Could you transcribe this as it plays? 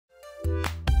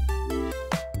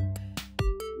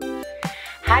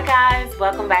Hi guys,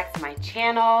 welcome back to my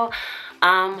channel.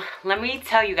 Let me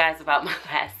tell you guys about my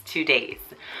last 2 days.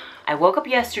 I woke up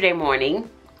yesterday morning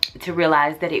to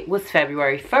realize that it was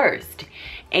February 1st.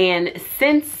 And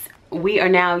since we are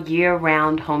now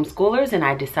year-round homeschoolers and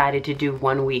I decided to do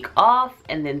 1 week off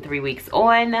and then 3 weeks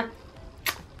on,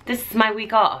 this is my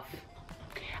week off.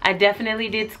 I definitely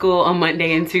did school on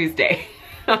Monday and Tuesday,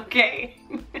 okay?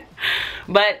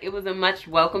 But it was a much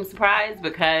welcome surprise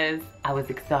because I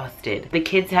was exhausted. The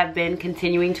kids have been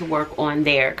continuing to work on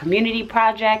their community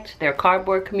project, their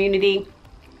cardboard community,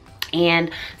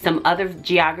 and some other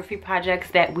geography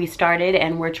projects that we started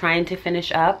and we're trying to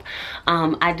finish up.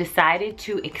 I decided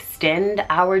to extend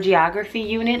our geography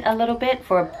unit a little bit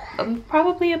for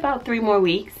probably about 3 more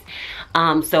weeks.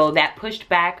 So that pushed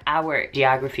back our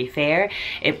geography fair.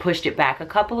 It pushed it back a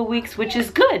couple of weeks, which is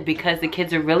good because the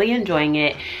kids are really enjoying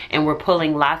it and we're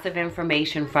pulling lots of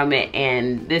information from it,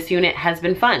 and this unit has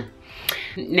been fun.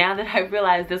 Now that I've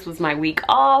realized this was my week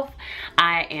off,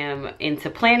 I am into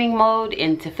planning mode,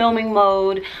 into filming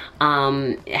mode,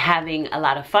 having a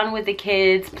lot of fun with the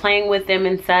kids, playing with them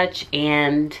and such.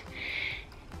 And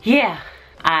yeah,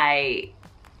 I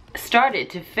started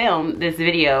to film this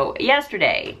video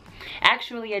yesterday.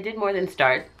 Actually, I did more than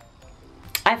start.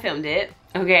 I filmed it,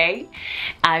 okay?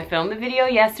 I filmed the video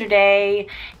yesterday.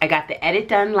 I got the edit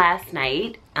done last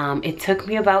night. It took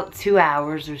me about 2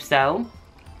 hours or so.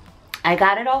 I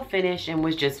got it all finished and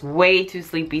was just way too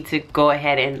sleepy to go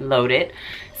ahead and load it.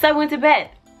 So I went to bed.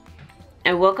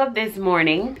 I woke up this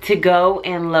morning to go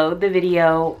and load the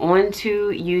video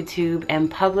onto YouTube and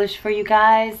publish for you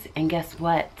guys. And guess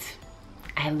what?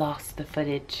 I lost the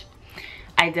footage.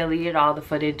 I deleted all the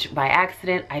footage by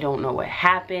accident. I don't know what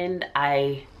happened.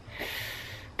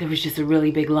 There was just a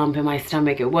really big lump in my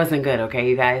stomach. It wasn't good, okay,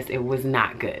 you guys? It was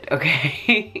not good,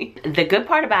 okay? The good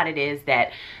part about it is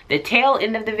that the tail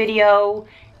end of the video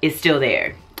is still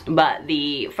there, but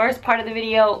the first part of the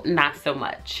video, not so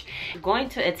much. I'm going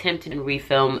to attempt to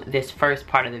refilm this first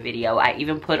part of the video. I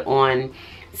even put on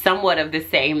somewhat of the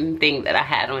same thing that I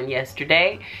had on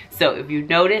yesterday. So if you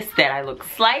notice that I look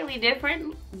slightly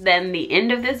different than the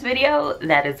end of this video,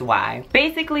 that is why.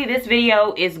 Basically, this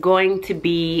video is going to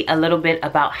be a little bit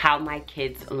about how my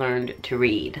kids learned to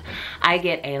read. I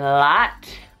get a lot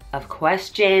of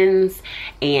questions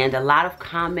and a lot of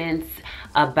comments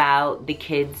about the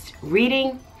kids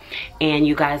reading, and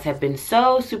you guys have been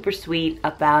so super sweet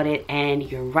about it, and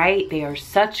you're right, they are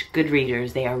such good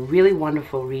readers. They are really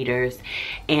wonderful readers.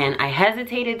 And I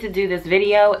hesitated to do this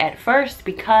video at first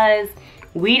because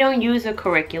we don't use a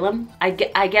curriculum. I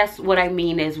guess what I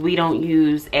mean is we don't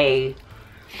use a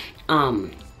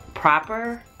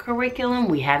proper curriculum.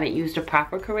 We haven't used a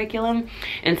proper curriculum.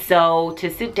 And so to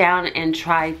sit down and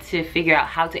try to figure out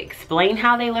how to explain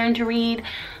how they learn to read,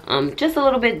 just a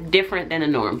little bit different than the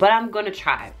norm, but I'm gonna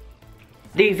try.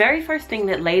 The very first thing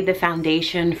that laid the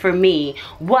foundation for me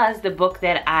was the book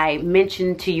that I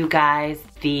mentioned to you guys,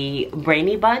 The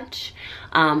Brainy Bunch,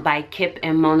 by Kip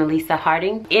and Mona Lisa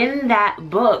Harding. In that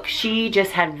book, she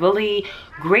just had really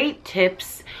great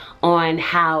tips on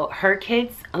how her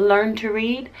kids learn to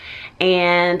read,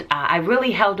 and I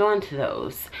really held on to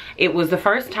those. It was the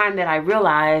first time that I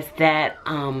realized that,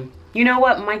 you know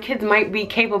what, my kids might be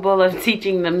capable of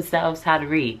teaching themselves how to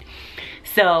read.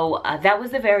 So that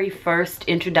was the very first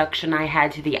introduction I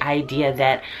had to the idea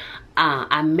that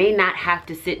I may not have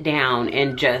to sit down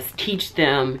and just teach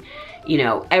them, you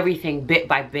know, everything bit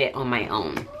by bit on my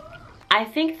own. I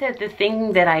think that the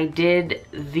thing that I did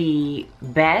the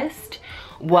best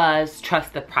was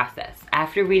trust the process.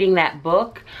 After reading that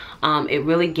book, it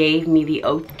really gave me the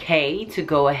okay to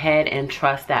go ahead and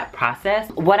trust that process.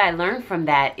 What I learned from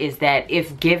that is that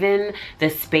if given the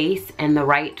space and the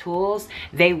right tools,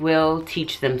 they will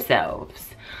teach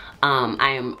themselves.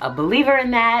 I am a believer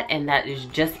in that, and that is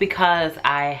just because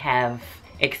I have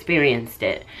experienced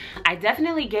it. I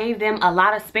definitely gave them a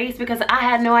lot of space because I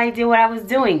had no idea what I was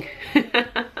doing.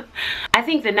 I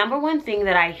think the number one thing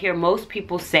that I hear most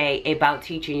people say about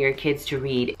teaching your kids to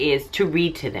read is to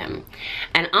read to them.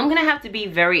 And I'm gonna have to be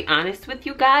very honest with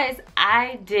you guys.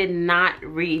 I did not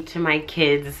read to my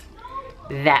kids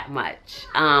that much.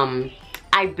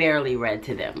 I barely read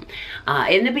to them.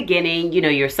 In the beginning, you know,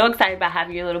 you're so excited about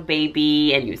having your little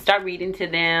baby and you start reading to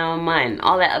them and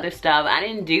all that other stuff. I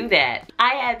didn't do that.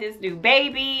 I had this new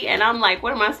baby and I'm like,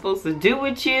 what am I supposed to do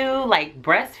with you? Like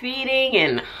breastfeeding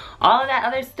and all of that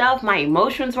other stuff. My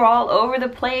emotions were all over the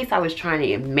place. I was trying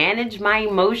to manage my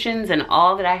emotions and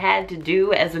all that I had to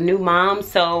do as a new mom.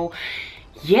 So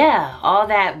yeah, all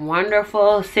that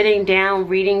wonderful sitting down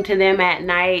reading to them at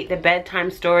night, the bedtime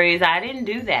stories, I didn't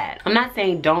do that. I'm not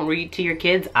saying don't read to your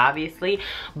kids, obviously,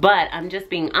 but I'm just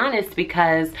being honest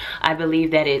because I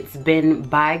believe that it's been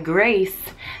by grace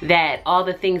that all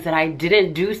the things that I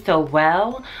didn't do so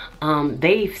well,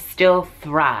 they've still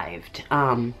thrived.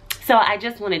 So I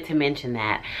just wanted to mention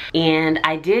that. And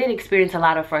I did experience a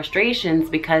lot of frustrations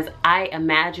because I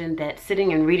imagined that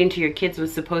sitting and reading to your kids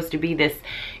was supposed to be this,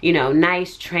 you know,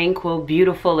 nice, tranquil,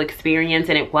 beautiful experience,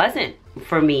 and it wasn't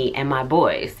for me and my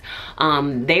boys.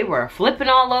 They were flipping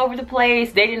all over the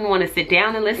place. They didn't want to sit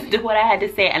down and listen to what I had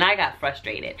to say, and I got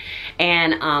frustrated.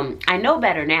 And I know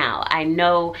better now. I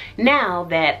know now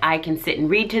that I can sit and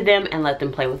read to them and let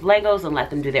them play with Legos and let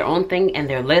them do their own thing, and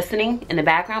they're listening in the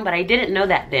background, but I didn't know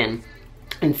that then.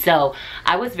 And so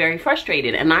I was very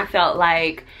frustrated, and I felt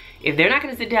like if they're not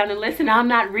going to sit down and listen, I'm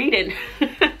not reading.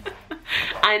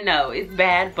 I know it's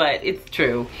bad, but it's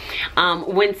true.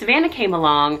 When Savannah came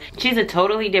along, she's a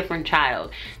totally different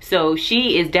child. So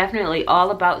she is definitely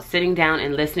all about sitting down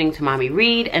and listening to mommy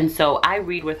read. And so I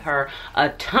read with her a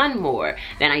ton more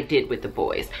than I did with the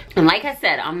boys. And like I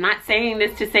said, I'm not saying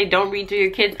this to say don't read to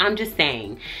your kids. I'm just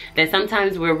saying that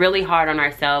sometimes we're really hard on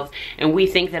ourselves and we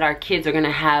think that our kids are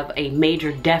gonna have a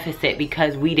major deficit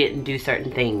because we didn't do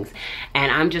certain things.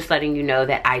 And I'm just letting you know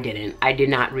that I didn't. I did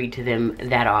not read to them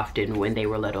that often when they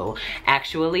were little.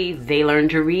 Actually, they learned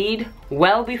to read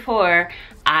well before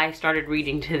I started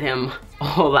reading to them a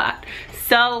whole lot.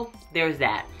 So there's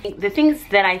that. The things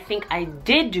that I think I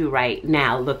did do right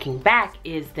now looking back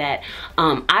is that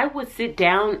I would sit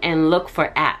down and look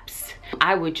for apps.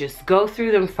 I would just go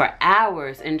through them for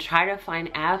hours and try to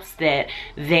find apps that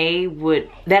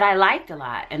I liked a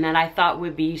lot and that I thought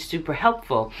would be super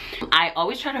helpful. I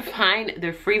always try to find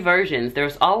the free versions.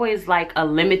 There's always like a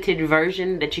limited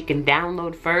version that you can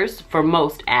download first for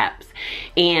most apps.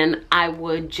 And I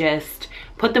would just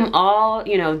put them all,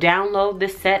 you know, download the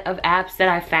set of apps that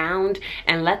I found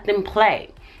and let them play.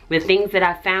 The things that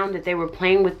I found that they were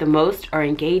playing with the most or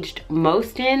engaged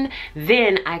most in,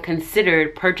 then I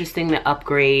considered purchasing the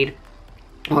upgrade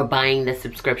or buying the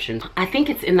subscription. I think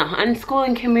it's in the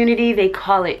homeschooling community, they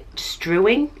call it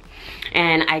strewing.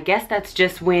 And I guess that's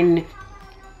just when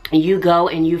you go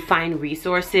and you find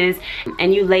resources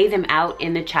and you lay them out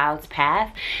in the child's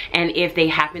path, and if they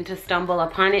happen to stumble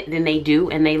upon it, then they do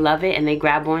and they love it and they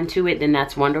grab onto it, then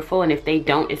that's wonderful. And if they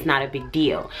don't, it's not a big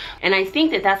deal. And I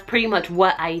think that that's pretty much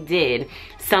what I did,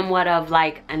 somewhat of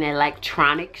like an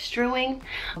electronic strewing.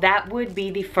 That would be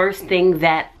the first thing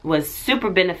that was super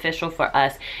beneficial for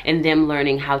us in them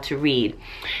learning how to read.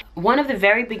 One of the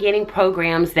very beginning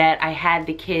programs that I had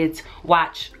the kids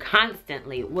watch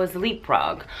constantly was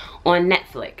Leapfrog on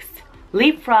Netflix.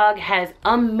 Leapfrog has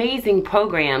amazing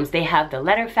programs. They have the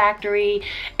Letter Factory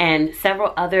and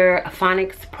several other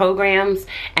phonics programs,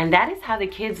 and that is how the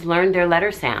kids learn their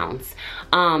letter sounds.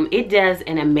 It does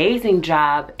an amazing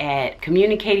job at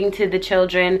communicating to the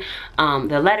children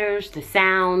the letters, the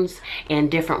sounds,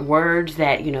 and different words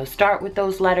that, you know, start with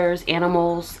those letters,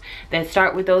 animals that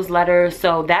start with those letters.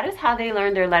 So that is how they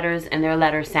learn their letters and their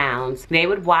letter sounds. They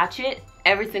would watch it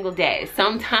every single day,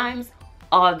 sometimes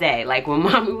all day. Like when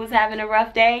mommy was having a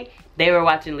rough day, they were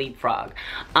watching Leapfrog.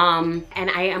 And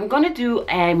I am gonna do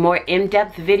a more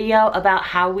in-depth video about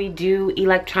how we do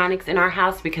electronics in our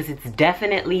house, because it's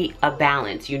definitely a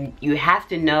balance. You have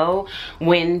to know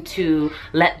when to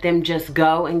let them just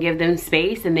go and give them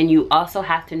space, and then you also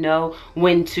have to know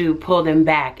when to pull them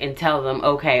back and tell them,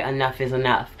 okay, enough is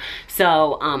enough.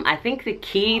 So I think the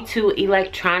key to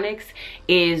electronics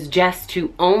is just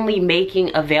to only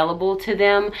making available to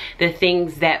them the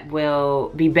things that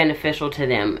will be beneficial to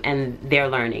them and their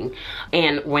learning.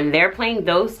 And when they're playing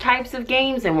those types of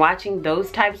games and watching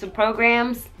those types of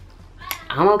programs,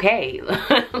 I'm okay.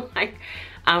 Like,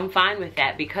 I'm fine with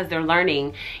that because they're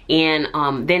learning, and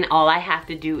then all I have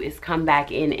to do is come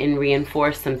back in and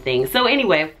reinforce some things. So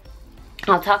anyway,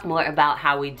 I'll talk more about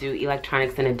how we do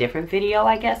electronics in a different video,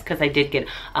 I guess, because I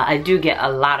do get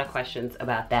a lot of questions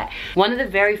about that. One of the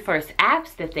very first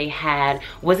apps that they had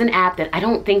was an app that I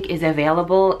don't think is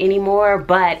available anymore,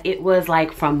 but it was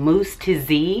like from Moose to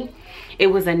Z. It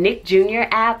was a Nick Jr.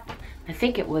 app. I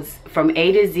think it was from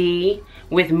A to Z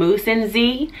with Moose and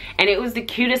Z, and it was the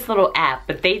cutest little app,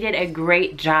 but they did a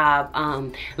great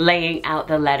job laying out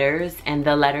the letters and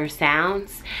the letter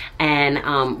sounds,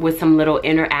 and with some little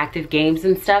interactive games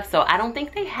and stuff. So I don't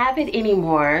think they have it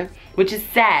anymore, which is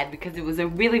sad because it was a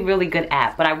really, really good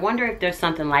app. But I wonder if there's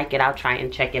something like it. I'll try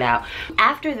and check it out.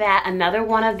 After that, another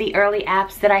one of the early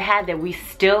apps that I had that we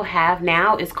still have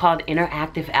now is called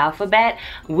Interactive Alphabet.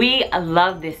 We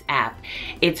love this app.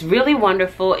 It's really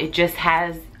wonderful. It just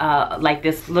has like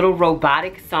this little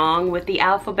robotic song with the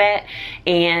alphabet,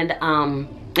 and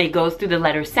it goes through the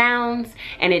letter sounds,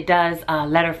 and it does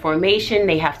letter formation.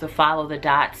 They have to follow the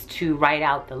dots to write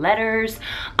out the letters.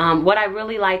 What I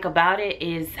really like about it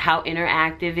is how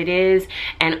interactive it is,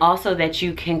 and also that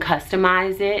you can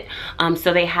customize it.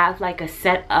 So they have like a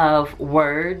set of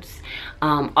words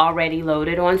already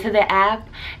loaded onto the app,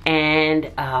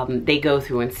 and they go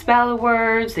through and spell the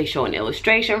words. They show an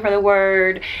illustration for the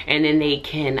word, and then they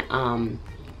can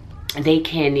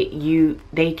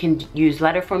use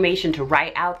letter formation to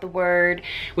write out the word,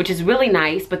 which is really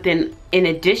nice. But then in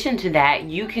addition to that,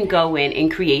 you can go in and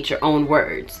create your own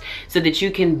words so that you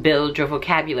can build your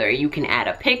vocabulary. You can add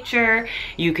a picture,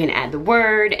 you can add the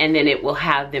word, and then it will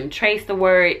have them trace the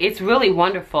word. It's really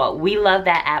wonderful. We love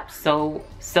that app so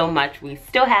much. We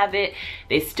still have it.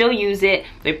 They still use it.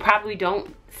 They probably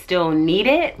don't still need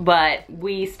it, but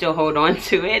we still hold on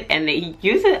to it, and they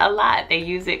use it a lot. They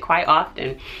use it quite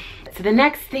often. So the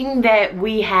next thing that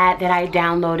we had that I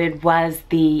downloaded was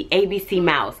the ABC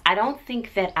Mouse. I don't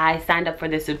think that I signed up for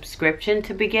the subscription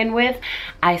to begin with.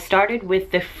 I started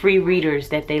with the free readers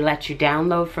that they let you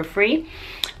download for free.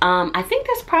 I think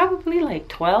there's probably like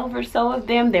 12 or so of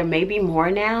them. There may be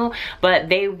more now, but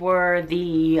they were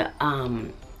the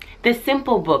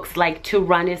simple books like To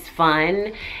Run is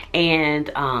Fun and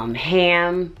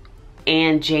Ham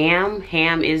and Jam.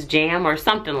 Ham is Jam or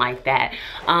something like that.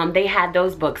 They had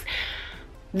those books.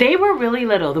 They were really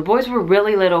little. The boys were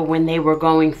really little when they were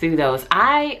going through those.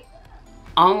 I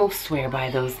almost swear by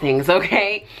those things,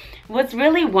 okay? What's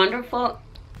really wonderful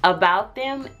about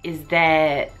them is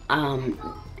that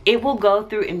it will go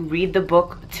through and read the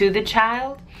book to the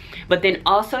child, but then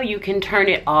also you can turn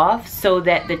it off so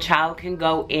that the child can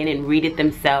go in and read it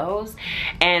themselves.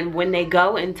 And when they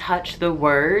go and touch the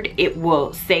word, it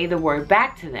will say the word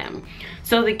back to them.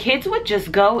 So the kids would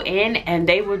just go in and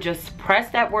they would just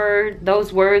press that word,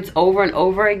 those words over and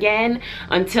over again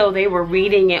until they were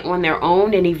reading it on their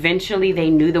own, and eventually they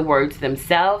knew the words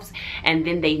themselves, and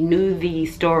then they knew the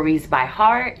stories by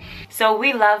heart. So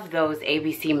we love those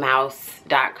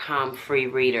abcmouse.com free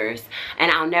readers.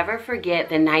 And I'll never forget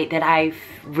the night that I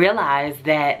realized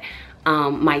that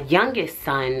my youngest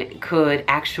son could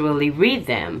actually read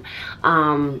them.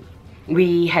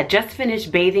 We had just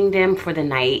finished bathing them for the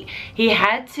night. He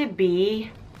had to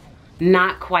be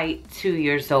not quite 2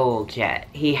 years old yet.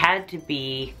 He had to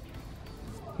be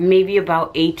maybe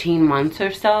about 18 months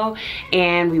or so.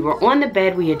 And we were on the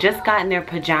bed. We had just gotten their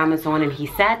pajamas on, and he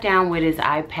sat down with his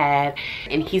iPad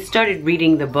and he started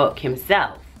reading the book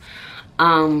himself.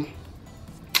 And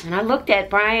I looked at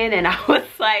Brian and I was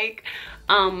like,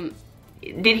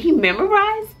 did he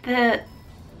memorize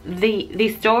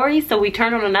the story? So we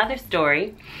turned on another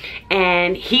story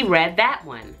and he read that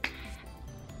one.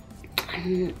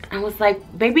 And I was like,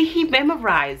 maybe he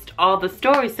memorized all the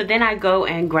stories. So then I go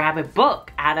and grab a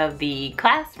book out of the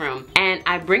classroom and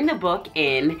I bring the book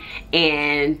in,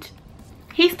 and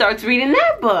he starts reading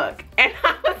that book. And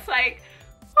I was like,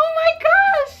 oh my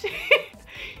gosh,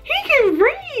 he can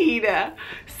read.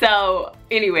 So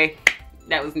anyway,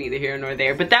 that was neither here nor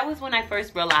there, but that was when I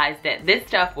first realized that this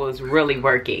stuff was really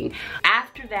working.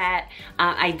 After that,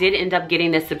 I did end up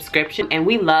getting the subscription, and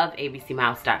we love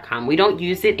abcmouse.com. We don't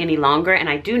use it any longer, and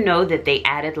I do know that they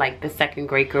added like the second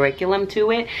grade curriculum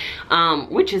to it,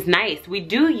 which is nice. We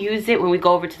do use it when we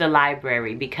go over to the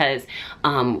library because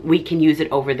we can use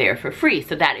it over there for free.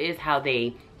 So that is how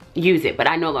they use it, but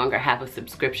I no longer have a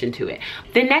subscription to it.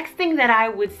 The next thing that I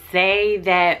would say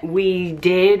that we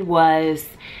did was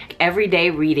everyday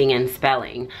reading and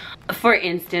spelling. For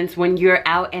instance, when you're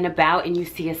out and about and you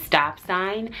see a stop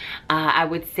sign, I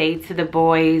would say to the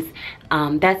boys,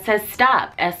 that says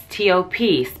stop,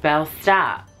 S-T-O-P, spell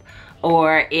stop.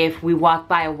 Or if we walk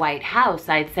by a white house,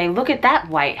 I'd say, look at that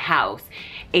white house,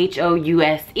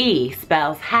 H-O-U-S-E,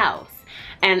 spells house.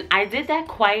 And I did that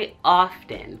quite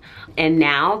often. And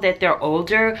now that they're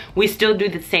older, we still do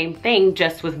the same thing,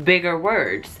 just with bigger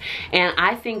words. And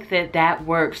I think that that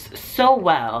works so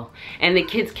well, and the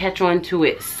kids catch on to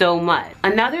it so much.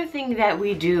 Another thing that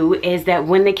we do is that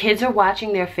when the kids are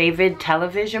watching their favorite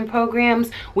television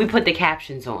programs, we put the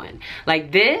captions on.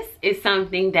 Like, this is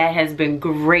something that has been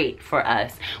great for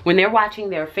us. When they're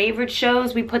watching their favorite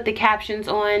shows, we put the captions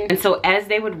on. And so as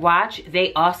they would watch,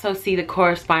 they also see the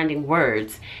corresponding words.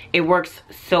 words. It works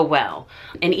so well.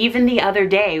 And even the other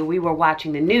day we were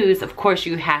watching the news. Of course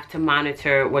you have to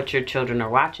monitor what your children are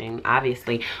watching,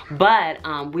 obviously, but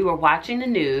we were watching the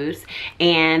news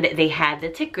and they had the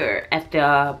ticker at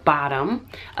the bottom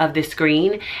of the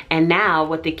screen, and now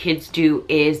what the kids do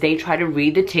is they try to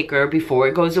read the ticker before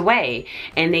it goes away,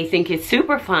 and they think it's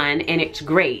super fun and it's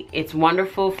great. It's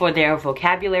wonderful for their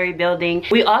vocabulary building.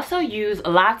 We also use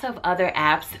lots of other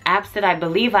apps that I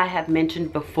believe I have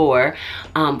mentioned before,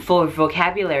 for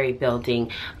vocabulary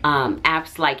building.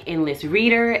 Apps like Endless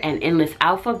Reader and Endless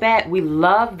Alphabet. We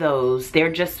love those.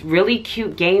 They're just really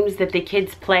cute games that the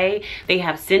kids play. They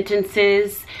have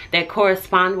sentences that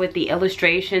correspond with the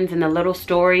illustrations and the little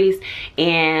stories,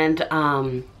 and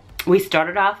we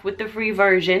started off with the free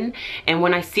version, and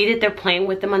when I see that they're playing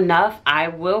with them enough, I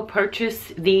will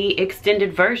purchase the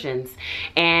extended versions,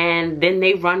 and then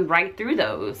they run right through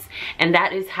those, and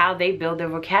that is how they build their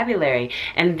vocabulary.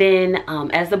 And then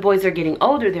as the boys are getting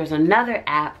older, there's another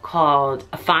app called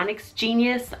Phonics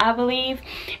Genius, I believe,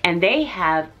 and they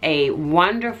have a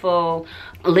wonderful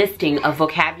listing of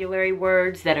vocabulary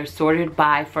words that are sorted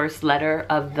by first letter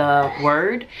of the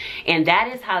word, and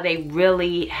that is how they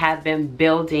really have been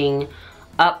building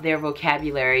up their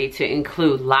vocabulary to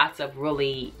include lots of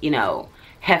really, you know,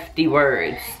 hefty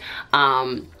words.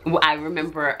 I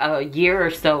remember a year or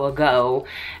so ago,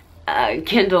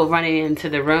 Kendall running into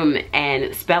the room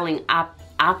and spelling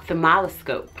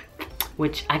ophthalmoscope,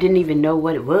 which I didn't even know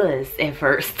what it was at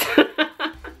first.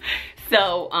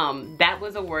 So that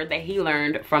was a word that he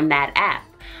learned from that app,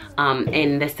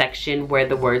 in the section where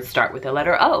the words start with the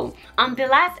letter O. The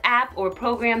last app or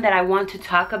program that I want to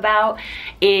talk about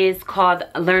is called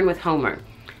Learn with Homer.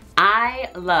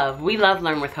 We love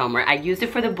Learn with Homer. I used it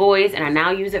for the boys and I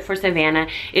now use it for Savannah.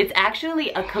 It's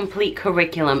actually a complete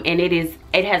curriculum, and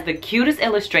it has the cutest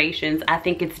illustrations. I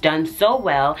think it's done so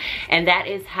well, and that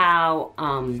is how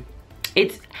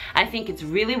I think it's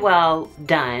really well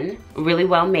done, really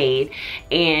well made,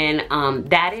 and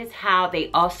that is how they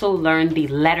also learn the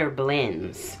letter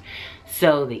blends.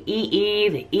 So the EE,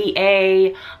 the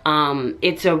EA,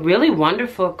 it's a really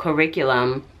wonderful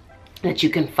curriculum that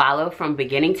you can follow from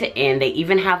beginning to end. They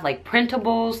even have like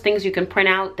printables, things you can print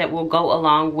out that will go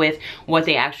along with what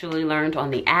they actually learned on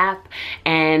the app,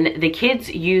 and the kids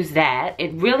use that.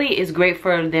 It really is great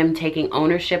for them taking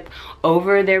ownership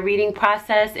over their reading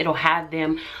process. It'll have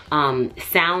them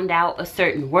sound out a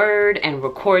certain word and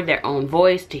record their own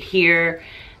voice to hear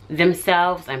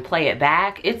themselves and play it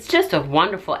back. It's just a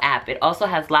wonderful app. It also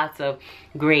has lots of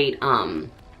great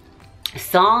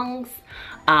songs,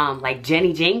 like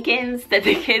Jenny Jenkins that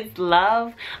the kids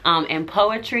love, and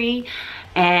poetry,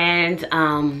 and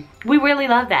we really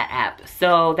love that app.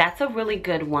 So that's a really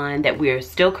good one that we are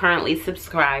still currently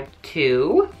subscribed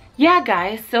to. Yeah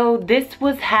guys, so this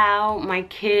was how my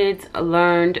kids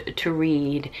learned to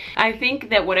read. I think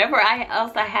that whatever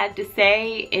else I had to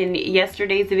say in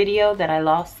yesterday's video that I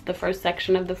lost the first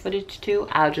section of the footage to,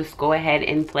 I'll just go ahead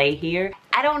and play here.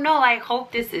 I don't know, I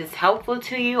hope this is helpful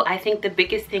to you. I think the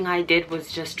biggest thing I did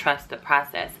was just trust the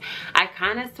process. I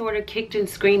kind of sort of kicked and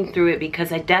screamed through it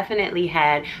because I definitely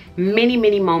had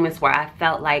many moments where I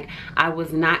felt like I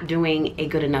was not doing a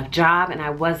good enough job and I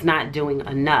was not doing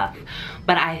enough.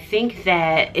 But I think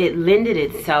that it lended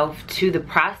itself to the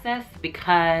process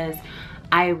because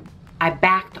I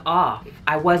backed off.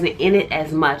 I wasn't in it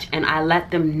as much, and I let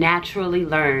them naturally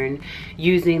learn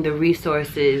using the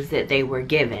resources that they were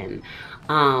given.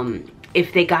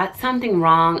 If they got something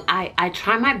wrong, I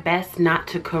try my best not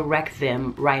to correct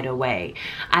them right away.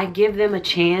 I give them a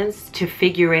chance to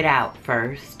figure it out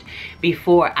first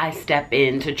before I step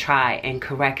in to try and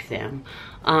correct them.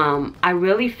 I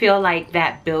really feel like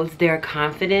that builds their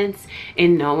confidence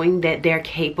in knowing that they're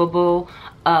capable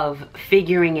of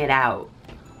figuring it out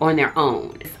on their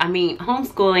own. I mean,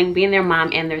 homeschooling, being their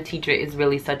mom and their teacher is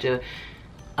really such a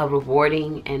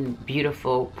rewarding and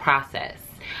beautiful process.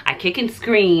 I kick and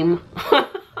scream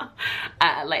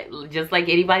just like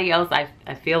anybody else.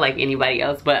 I feel like anybody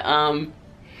else, but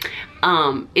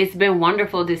it's been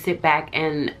wonderful to sit back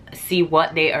and see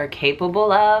what they are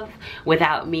capable of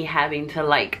without me having to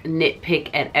like nitpick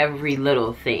at every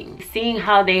little thing. Seeing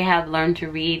how they have learned to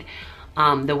read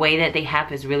the way that they have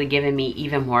has really given me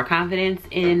even more confidence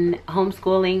in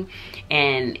homeschooling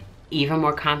and even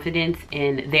more confidence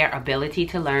in their ability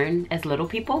to learn as little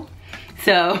people.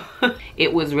 So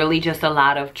it was really just a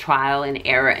lot of trial and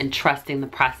error and trusting the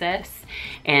process,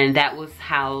 and that was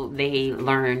how they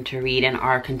learned to read and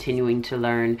are continuing to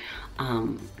learn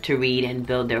to read and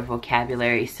build their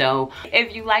vocabulary. So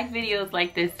if you like videos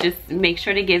like this, just make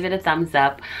sure to give it a thumbs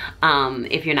up.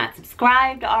 If you're not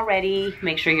subscribed already,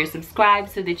 make sure you're subscribed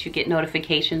so that you get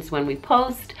notifications when we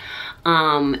post.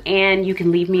 And you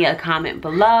can leave me a comment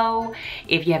below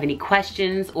if you have any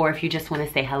questions or if you just want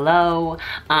to say hello.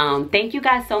 Thank you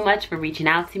guys so much for reaching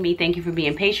out to me. Thank you for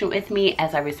being patient with me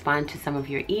as I respond to some of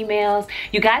your emails.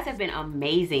 You guys have been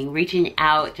amazing, reaching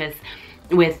out just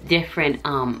with different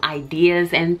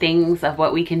ideas and things of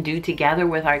what we can do together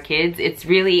with our kids.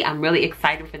 I'm really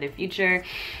excited for the future,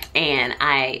 and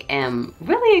I am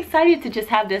really excited to just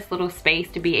have this little space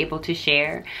to be able to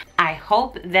share. I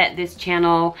hope that this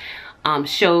channel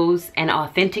shows an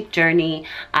authentic journey.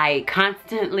 I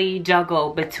constantly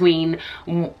juggle between,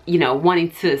 you know,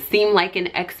 wanting to seem like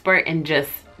an expert and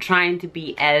just trying to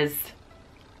be as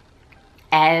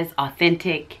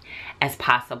authentic as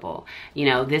possible. You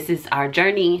know, this is our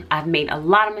journey. I've made a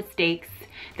lot of mistakes.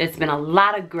 There's been a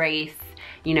lot of grace.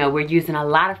 You know, we're using a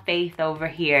lot of faith over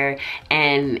here,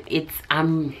 and it's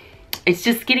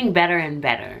just getting better and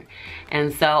better.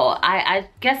 And so I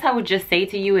guess I would just say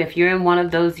to you, if you're in one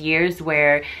of those years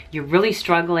where you're really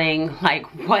struggling, like,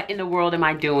 what in the world am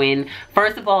I doing?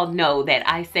 First of all, know that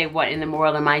I say what in the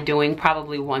world am I doing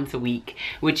probably once a week,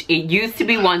 which it used to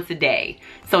be once a day.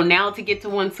 So now to get to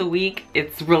once a week,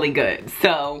 it's really good.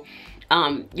 So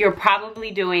you're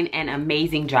probably doing an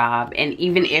amazing job, and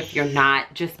even if you're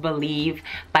not, just believe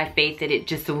by faith that it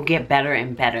just will get better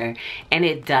and better, and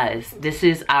it does. This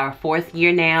is our 4th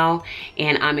year now,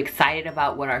 and I'm excited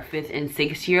about what our 5th and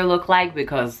 6th year look like,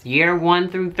 because year 1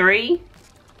 through 3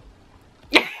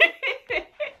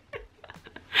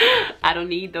 I don't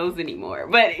need those anymore.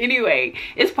 But anyway,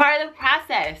 it's part of the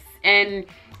process, and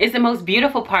it's the most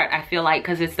beautiful part, I feel like,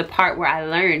 because it's the part where I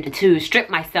learned to strip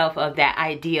myself of that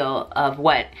ideal of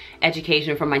what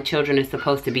education for my children is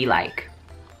supposed to be like,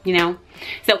 you know?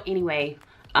 So anyway,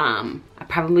 I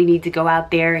probably need to go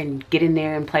out there and get in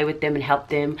there and play with them and help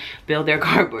them build their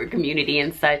cardboard community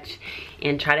and such,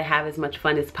 and try to have as much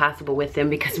fun as possible with them,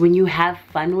 because when you have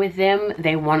fun with them,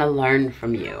 they want to learn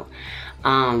from you.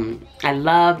 I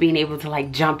love being able to,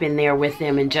 like, jump in there with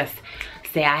them and just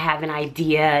say I have an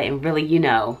idea and really, you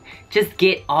know, just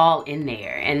get all in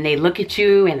there, and they look at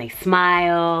you and they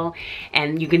smile,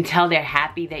 and you can tell they're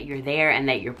happy that you're there and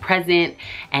that you're present,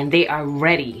 and they are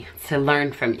ready to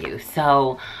learn from you.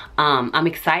 So I'm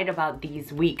excited about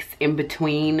these weeks in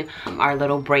between our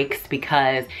little breaks,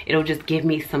 because it'll just give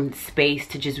me some space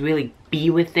to just really be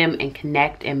with them and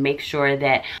connect and make sure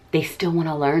that they still want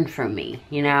to learn from me,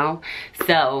 you know?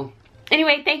 So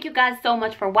anyway, thank you guys so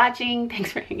much for watching.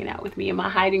 Thanks for hanging out with me in my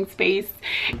hiding space.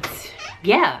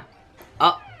 Yeah.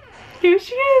 Oh, here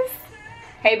she is.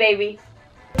 Hey, baby.